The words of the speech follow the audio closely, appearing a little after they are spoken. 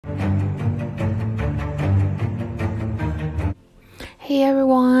Hey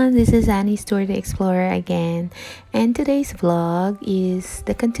everyone, this is Annie's Tour the Explorer again, and today's vlog is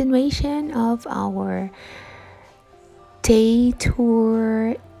the continuation of our day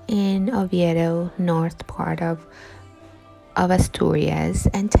tour in Oviedo, north part of Asturias.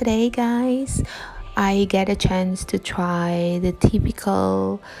 And today, guys, I get a chance to try the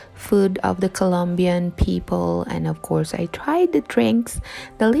typical food of the Colombian people, and of course I tried the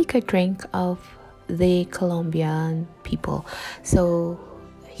liquor drink of the Colombian people. So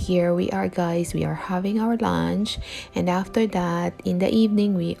here we are, guys, we are having our lunch, and after that in the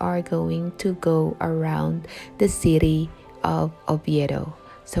evening we are going to go around the city of Oviedo.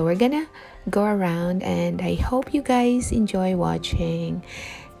 So we're gonna go around, and I hope you guys enjoy watching.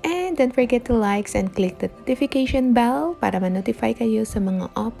 And don't forget to like and click the notification bell para ma-notify kayo sa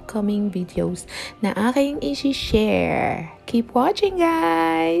mga upcoming videos na aking i-share. Keep watching,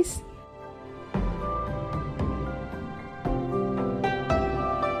 guys!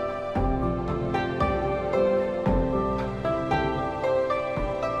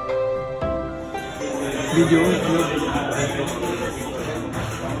 Video.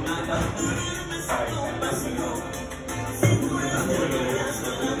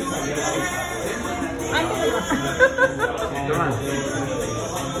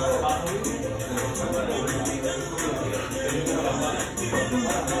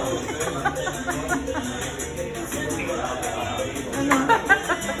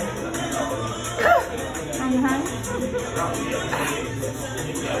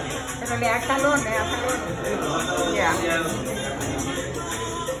 Pero le da calor, Ya.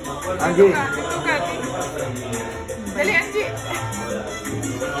 Angie. Dali, Angie.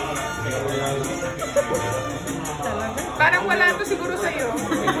 Parang wala to siguro sa'yo.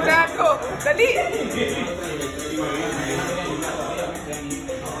 Sigurado. Dali.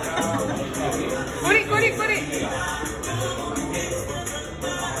 Kuri.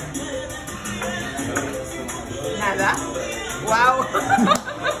 Nada? Wow.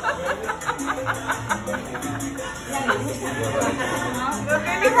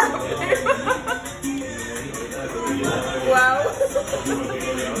 Wow.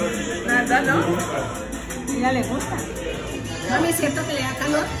 Nada, ¿no? Ya le gusta. Mami, ¿es cierto que le da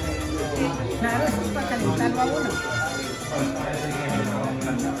calor? Claro, eso es para calentarlo a uno.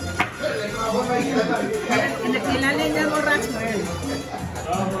 En la leña borracho él.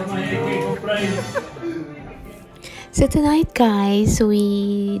 So tonight, guys,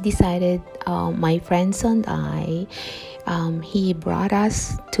 we decided, my friends and I, he brought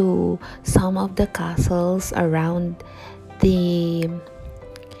us to some of the castles around the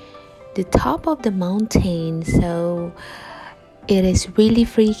top of the mountain. So it is really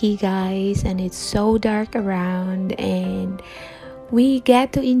freaky, guys, and it's so dark around, and we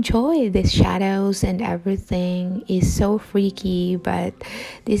get to enjoy the shadows, and everything is so freaky, but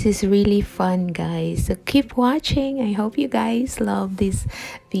this is really fun, guys. So keep watching. I hope you guys love this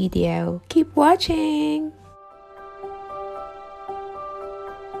video. Keep watching.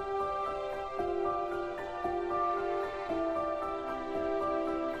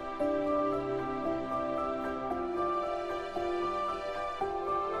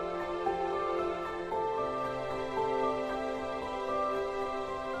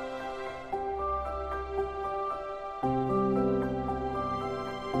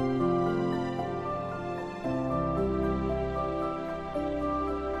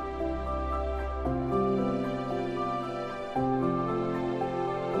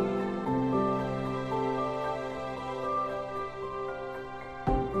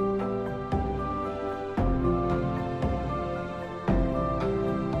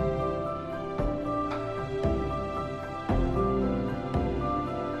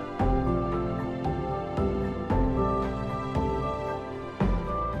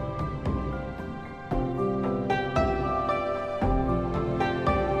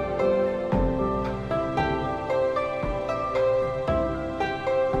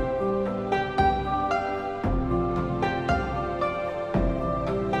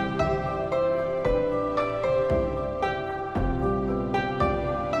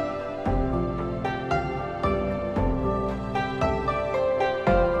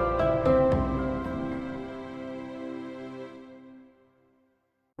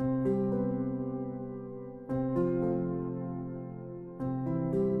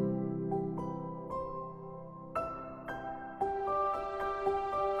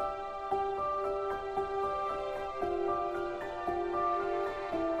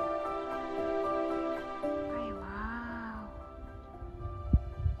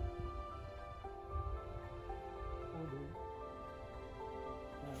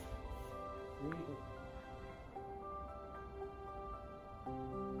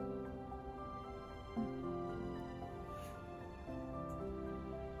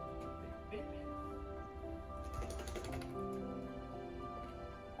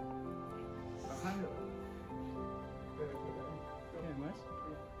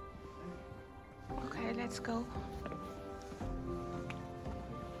 Okay, let's go.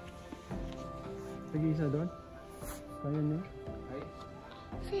 Lagi isa doon. Kaya niyo?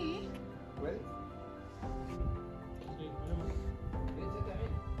 Sí. ¿Puedes? Sí, Ven, siéntate,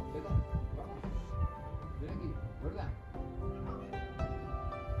 ven. Vamos. Ven aquí, ¿verdad?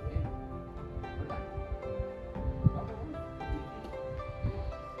 Ven, ¿verdad? Vamos, vamos.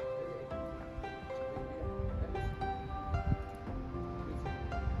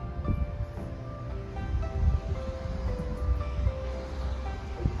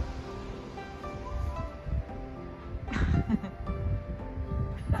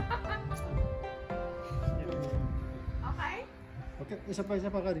 Okay. Okay, isa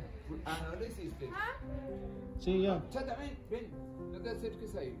pa Kari. Ah, no lo hiciste. Sí, ya. Chata, ven, ven. No te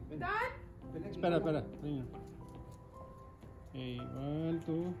acerques ahí. Ven. Done? Ven aquí. Espera. Ayun. Okay, 1,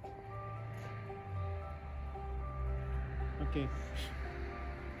 2. Okay.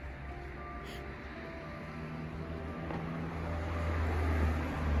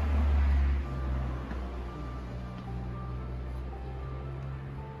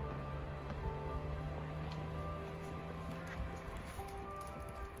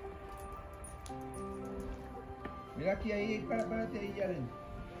 Mira aquí, ahí, párate ahí, Yaren.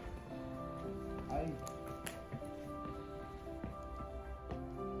 Ahí.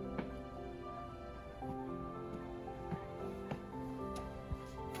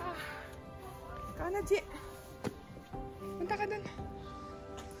 Ikaw na, G. Punta ka dun.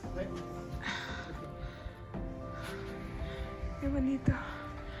 Qué bonito.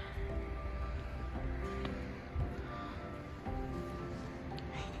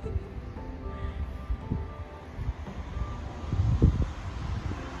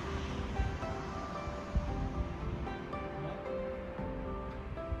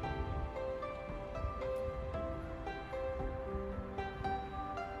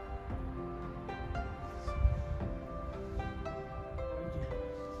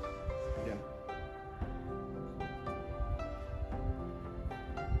 Ya.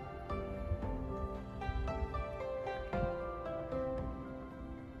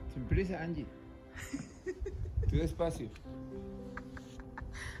 Sin prisa, Angie. Tú despacio.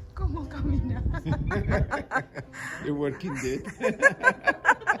 ¿Cómo camina? The Walking Dead.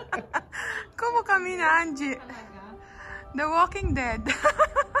 ¿Cómo camina, Angie? The Walking Dead.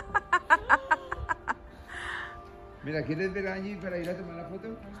 Mira, ¿quieres ver a Angie para ir a tomar la foto?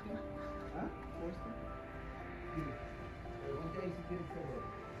 ¿Ah? ¿Puesto? Dile. Pregunta ahí si quieres saber.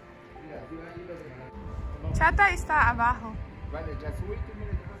 Mira, si va Angie para tomar la foto. Chata está abajo. Vale, ya sube y tú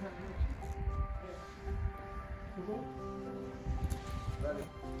mira, te pasa mucho. Vale.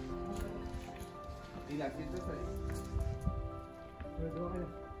 ¿Y la sientas ahí?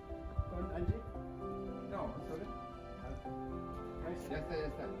 ¿Con Angie? No, ¿solo? Ya está.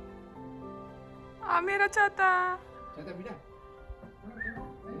 Ah, mira, Chata. Chata, mira.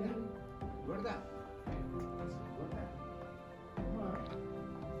 Mira. Gorda. Gorda.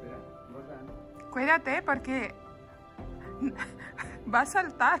 Espera, gorda, ¿no? Cuídate porque va a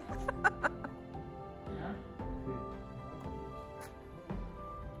saltar. Sí.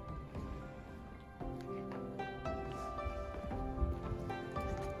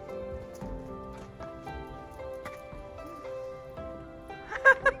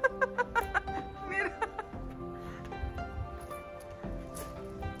 Mira.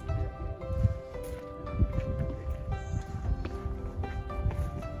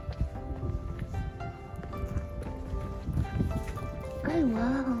 Ay,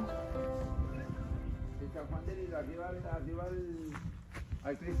 wow. De San Juan de Lillo, arriba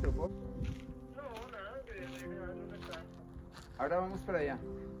al Cristo. ¿Vos? No, nada, que ¿dónde está? Ahora vamos para allá.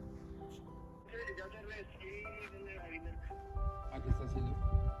 Ya cerré, sí, ¿dónde la vine? ¿A qué está haciendo?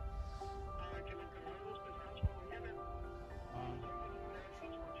 Ah, que me encargaron los pescados por mañana. Ah.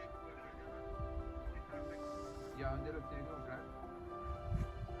 ¿Y a dónde los tiene que comprar?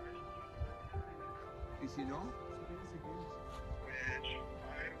 ¿Y si no? Pues,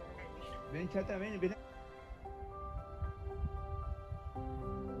 a ver, vamos. Ven, Chata, ven.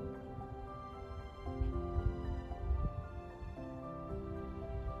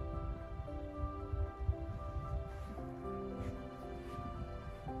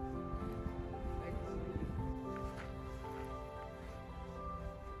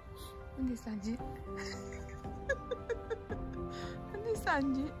 ¿Dónde está Angie? ¿Dónde está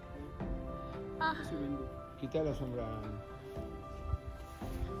Angie? Kasi window. Quita la sombra.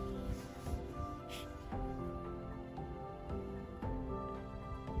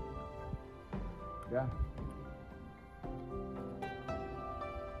 Ya.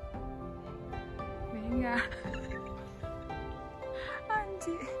 Venga.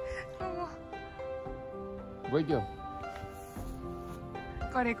 Angie, ¿cómo? Voy yo.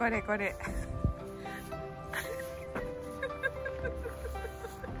 Corre, corre, corre.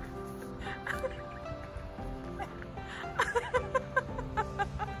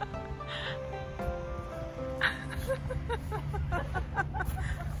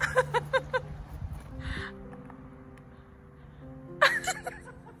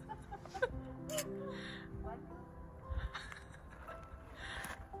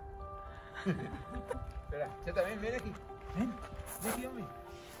 Espera, yo también, ven aquí. Ven aquí, hombre.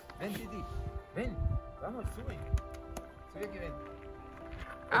 Ven, Titi. Ven. Vamos, sube. Sube aquí, ven.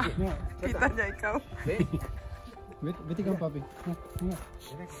 Ah, No, kita niya ikaw. Ven. Vete kang papi.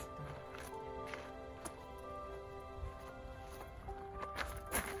 Ven aquí.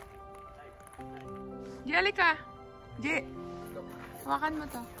 Jeli ka. Ji, hawakan mo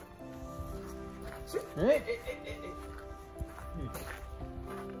to.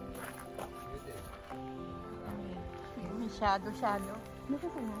 Masyado. Dito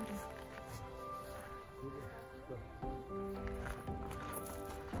sa natin.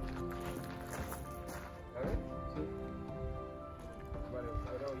 A ver. Sí. Vale,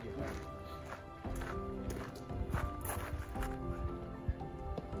 ahora oye.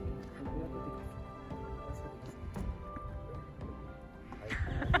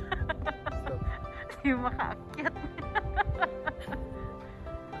 Hindi makaakyat.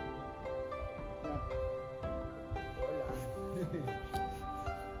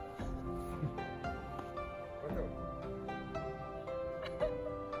 ¿Cuánto?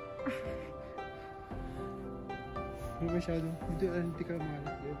 Ano masyado? Dito, hindi ka mahal.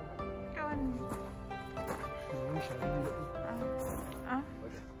 Yun. Ano masyado? Ah?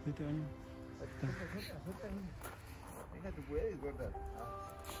 Dito, ano? Suelta. Venga, tú puedes, gorda.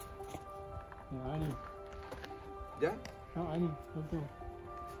 Ani. ¿Ya? Ani. Ito.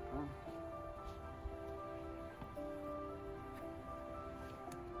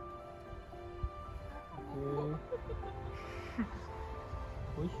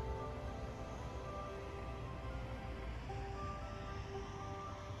 Uy.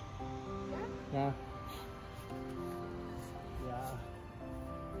 Ya.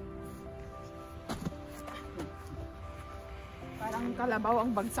 Parang kalabaw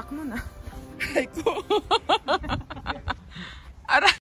ang bagsak nun ah. Ay ko.